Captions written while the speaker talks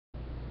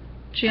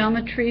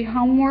Geometry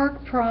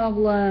homework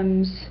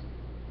problems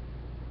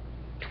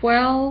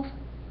 12,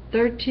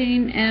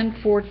 13, and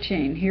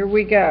 14. Here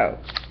we go.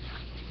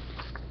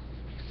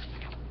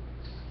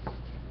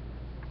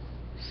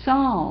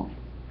 Solve.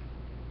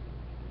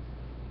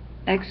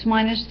 X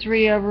minus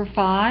 3 over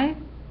 5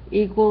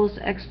 equals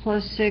x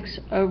plus 6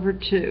 over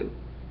 2.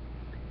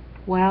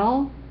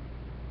 Well,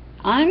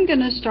 I'm going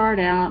to start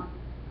out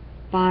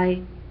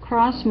by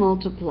cross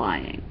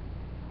multiplying.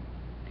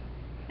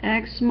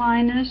 X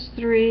minus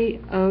 3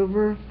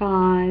 over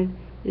 5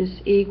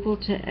 is equal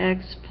to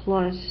x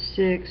plus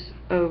 6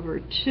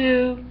 over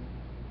 2.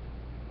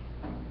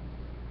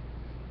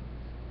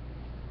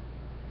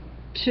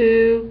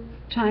 2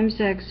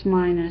 times x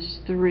minus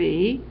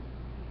 3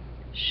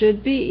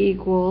 should be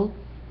equal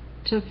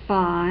to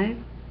 5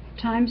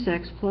 times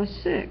x plus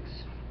 6.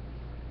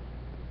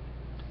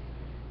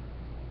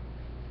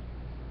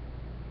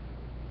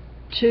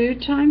 Two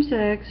times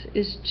x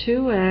is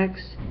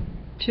 2x.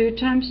 2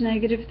 times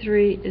negative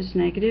 3 is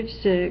negative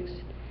 6,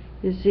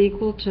 is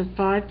equal to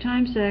 5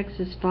 times x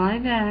is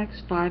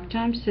 5x. 5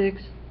 times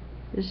 6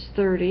 is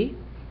 30.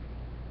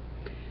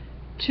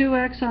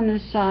 2x on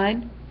this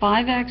side,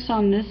 5x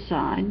on this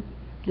side.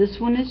 This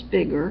one is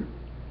bigger.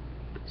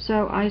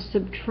 So I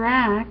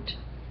subtract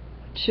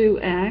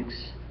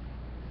 2x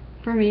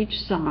from each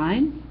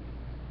side.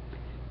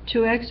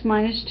 2x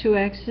minus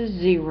 2x is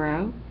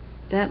 0.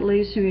 That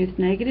leaves me with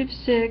negative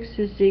 6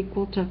 is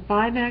equal to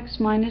 5x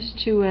minus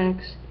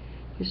 2x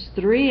is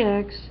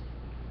 3x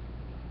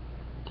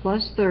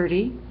plus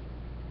 30.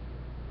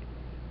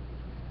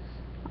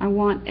 I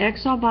want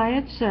x all by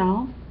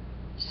itself,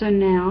 so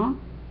now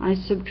I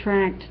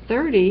subtract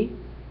 30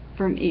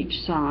 from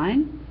each side.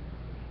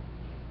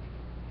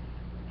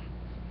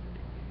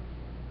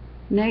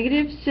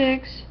 Negative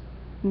 6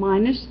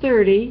 minus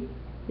 30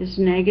 is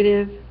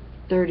negative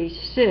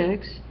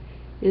 36,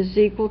 is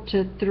equal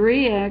to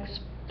 3x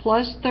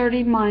plus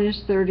 30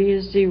 minus 30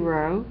 is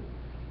 0,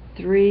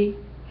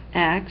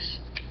 3x.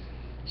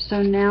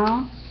 So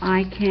now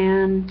I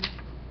can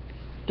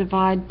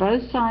divide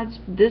both sides.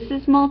 This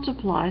is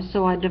multiply,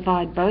 so I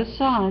divide both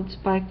sides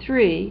by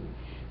 3.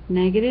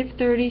 Negative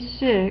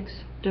 36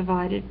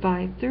 divided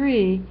by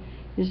 3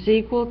 is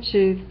equal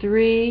to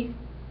 3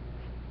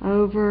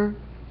 over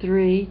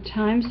 3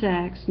 times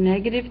x.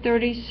 Negative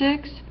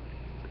 36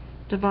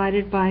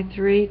 divided by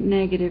 3,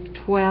 negative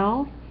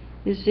 12,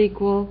 is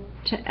equal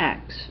to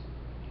x.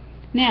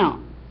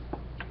 Now,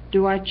 how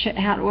do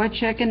I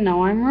check and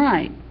know I'm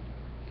right?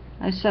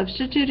 I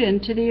substitute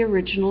into the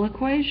original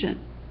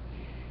equation.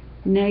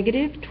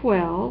 Negative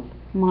 12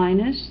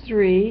 minus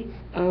 3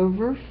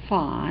 over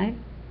 5,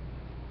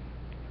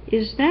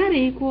 is that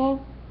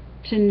equal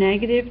to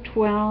negative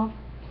 12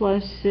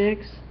 plus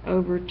 6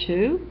 over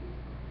 2?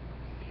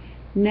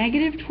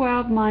 Negative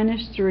 12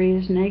 minus 3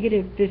 is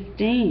negative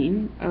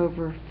 15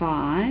 over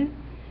 5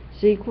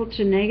 is equal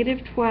to negative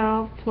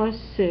 12 plus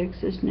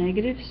 6 is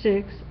negative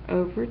 6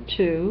 over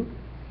 2.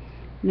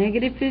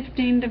 Negative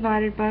 15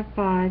 divided by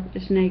 5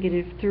 is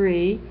negative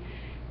 3.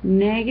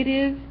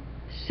 Negative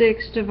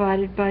 6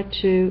 divided by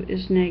 2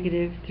 is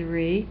negative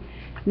 3.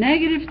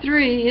 Negative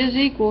 3 is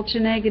equal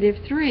to negative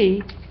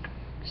 3,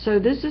 so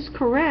this is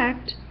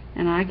correct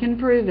and I can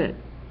prove it.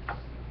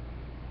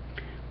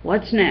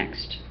 What's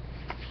next?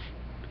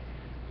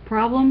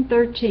 Problem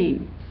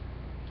 13.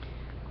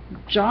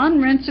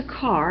 John rents a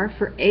car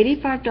for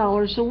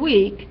 $85 a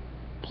week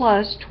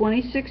plus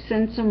 26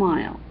 cents a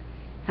mile.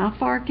 How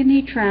far can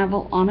he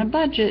travel on a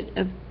budget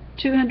of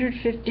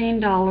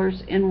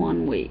 $215 in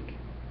 1 week?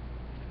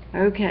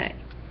 Okay,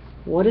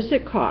 what does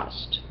it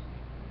cost?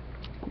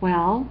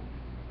 Well,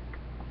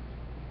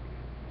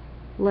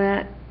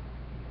 let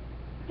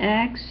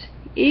x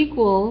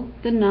equal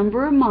the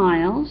number of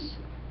miles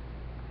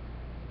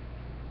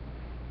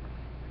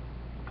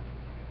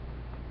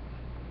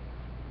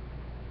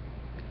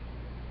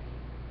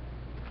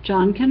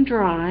John can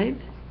drive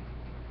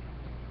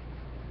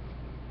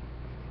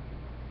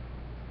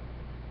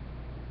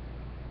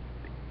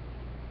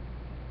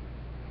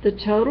the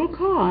total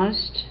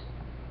cost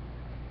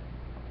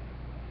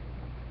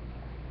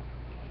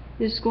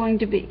is going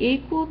to be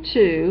equal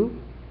to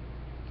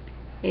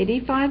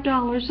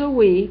 $85 a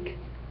week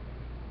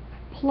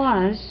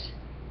plus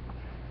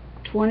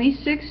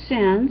 26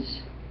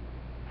 cents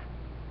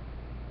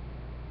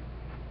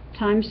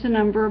times the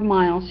number of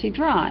miles he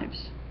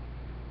drives.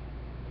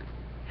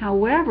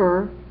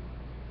 However,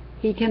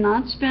 he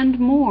cannot spend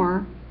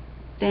more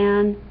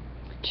than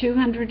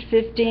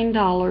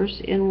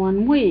 $215 in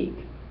 1 week.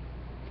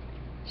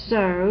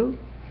 So,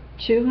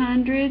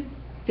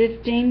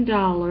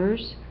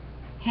 $215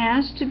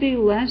 has to be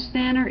less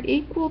than or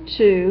equal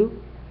to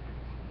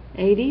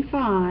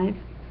 85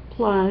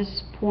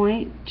 plus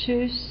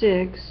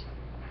 0.26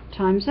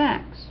 times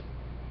x.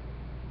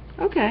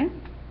 Okay,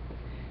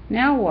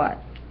 now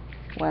what?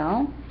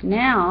 Well,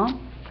 now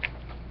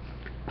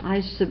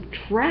I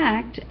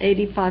subtract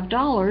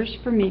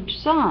 $85 from each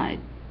side.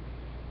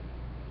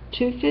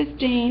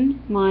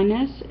 215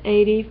 minus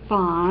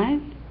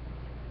 85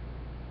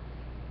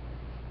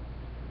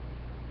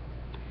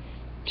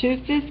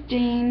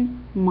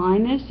 215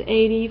 minus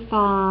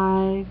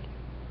 85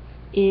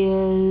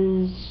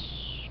 is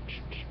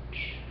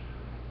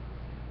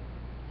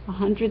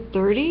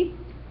 130.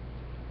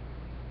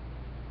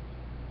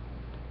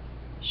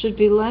 Should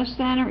be less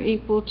than or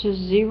equal to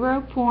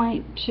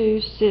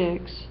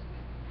 0.26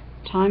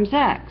 times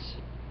x.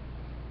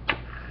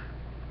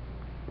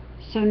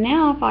 So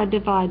now if I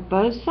divide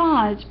both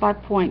sides by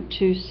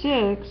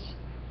 0.26,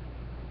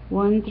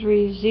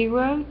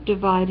 130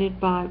 divided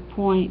by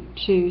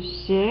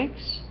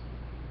 0.26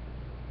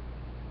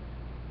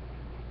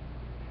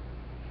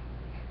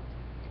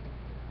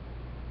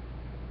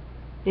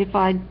 if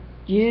I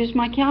use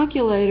my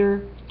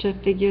calculator to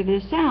figure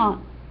this out,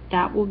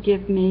 that will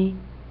give me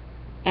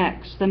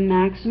x, the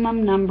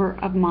maximum number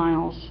of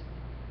miles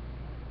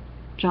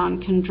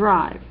John can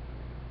drive.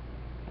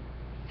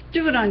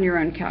 Do it on your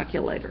own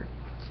calculator.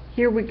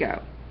 Here we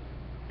go.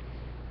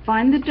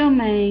 Find the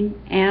domain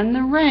and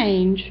the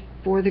range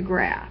for the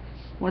graph.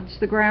 What's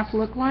the graph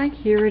look like?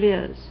 Here it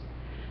is.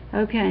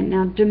 Okay,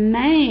 now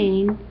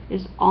domain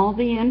is all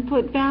the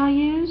input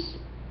values.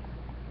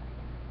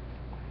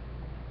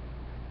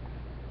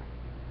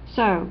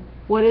 So,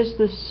 what is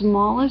the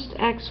smallest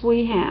x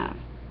we have?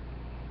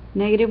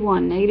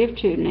 -1,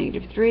 -2,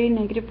 -3,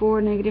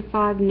 -4,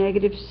 -5,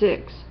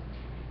 -6.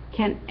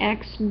 Can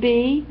x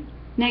be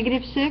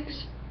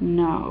 -6?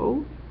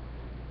 No.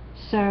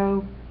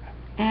 So,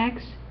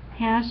 x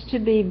has to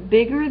be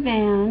bigger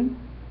than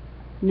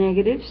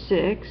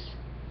 -6,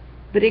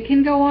 but it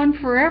can go on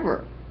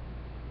forever.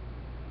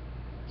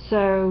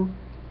 So,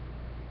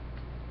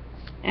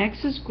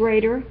 x is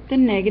greater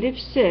than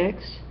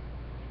 -6.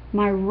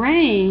 My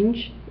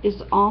range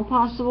is all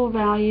possible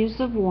values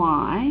of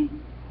y.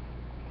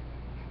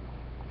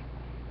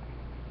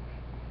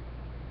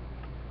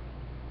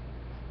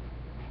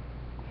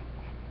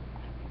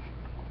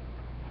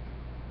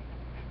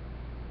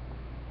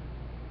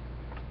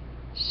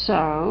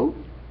 So,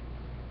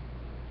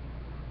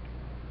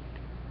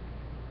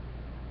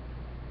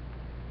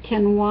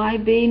 can y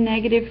be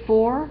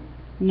 -4?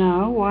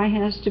 No, y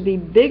has to be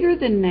bigger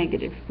than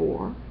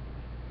 -4.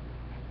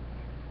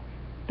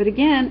 But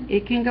again,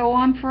 it can go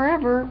on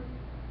forever.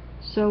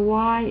 So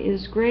y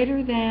is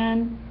greater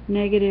than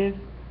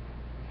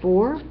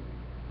 -4.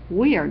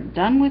 We are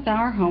done with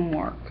our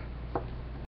homework.